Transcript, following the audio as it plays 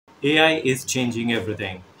AI is changing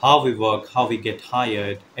everything. How we work, how we get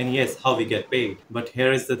hired, and yes, how we get paid. But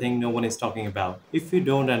here is the thing no one is talking about. If you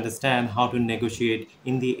don't understand how to negotiate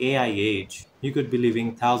in the AI age, you could be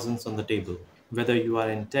leaving thousands on the table. Whether you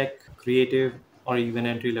are in tech, creative, or even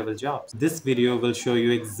entry level jobs. This video will show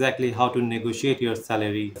you exactly how to negotiate your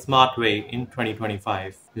salary the smart way in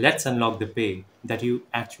 2025. Let's unlock the pay that you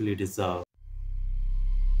actually deserve.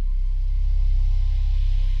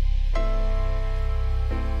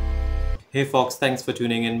 Hey folks, thanks for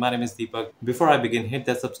tuning in. My name is Deepak. Before I begin, hit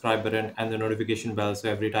that subscribe button and the notification bell so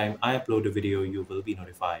every time I upload a video, you will be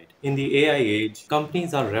notified. In the AI age,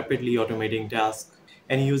 companies are rapidly automating tasks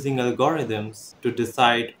and using algorithms to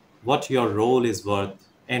decide what your role is worth.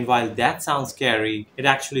 And while that sounds scary, it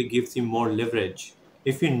actually gives you more leverage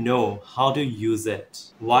if you know how to use it.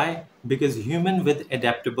 Why? Because humans with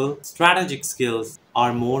adaptable, strategic skills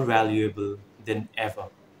are more valuable than ever.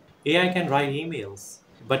 AI can write emails,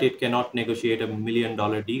 but it cannot negotiate $1 million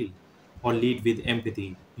deal or lead with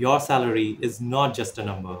empathy. Your salary is not just a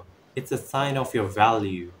number, it's a sign of your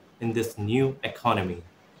value in this new economy.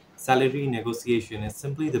 Salary negotiation is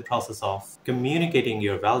simply the process of communicating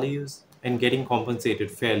your values and getting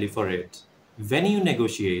compensated fairly for it. When you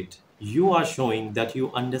negotiate, you are showing that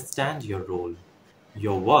you understand your role,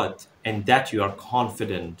 your worth, and that you are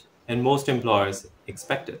confident. And most employers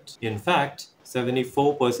expect it. In fact,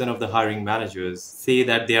 74% of the hiring managers say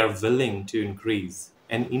that they are willing to increase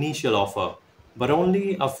an initial offer, but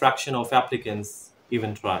only a fraction of applicants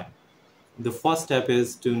even try. The first step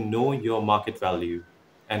is to know your market value.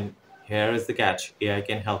 And here is the catch, AI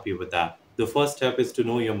can help you with that. The first step is to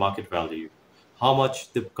know your market value. How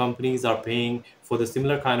much the companies are paying for the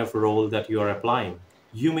similar kind of role that you are applying.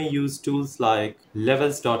 You may use tools like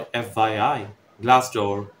levels.fyi,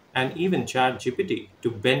 Glassdoor, and even ChatGPT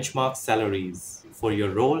to benchmark salaries for your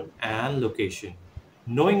role and location.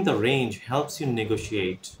 Knowing the range helps you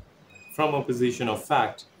negotiate from a position of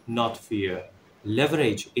fact, not fear.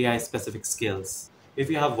 Leverage AI specific skills. If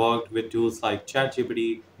you have worked with tools like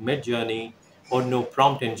ChatGPT, Midjourney, or no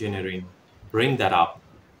prompt engineering, bring that up.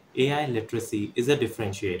 AI literacy is a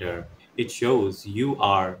differentiator. It shows you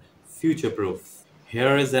are future proof.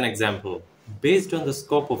 Here is an example. Based on the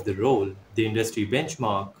scope of the role, the industry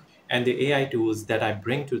benchmark, and the AI tools that I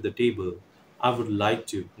bring to the table, I would like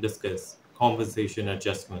to discuss compensation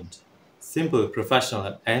adjustment. Simple,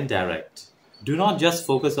 professional, and direct. Do not just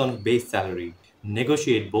focus on base salary.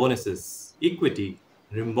 Negotiate bonuses, equity,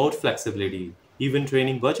 remote flexibility, even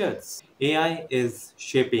training budgets. AI is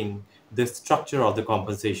shaping the structure of the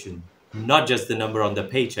compensation, not just the number on the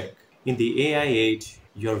paycheck. In the AI age,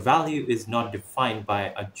 your value is not defined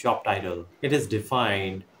by a job title. It is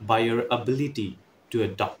defined by your ability to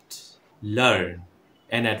adopt, learn,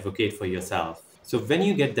 and advocate for yourself. So when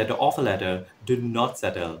you get that offer letter, do not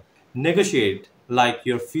settle. Negotiate like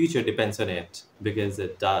your future depends on it, because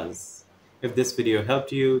it does. If this video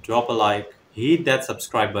helped you, drop a like, hit that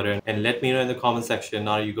subscribe button, and let me know in the comment section,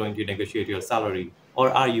 are you going to negotiate your salary or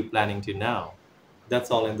are you planning to now?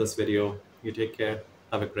 That's all in this video. You take care.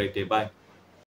 Have a great day. Bye.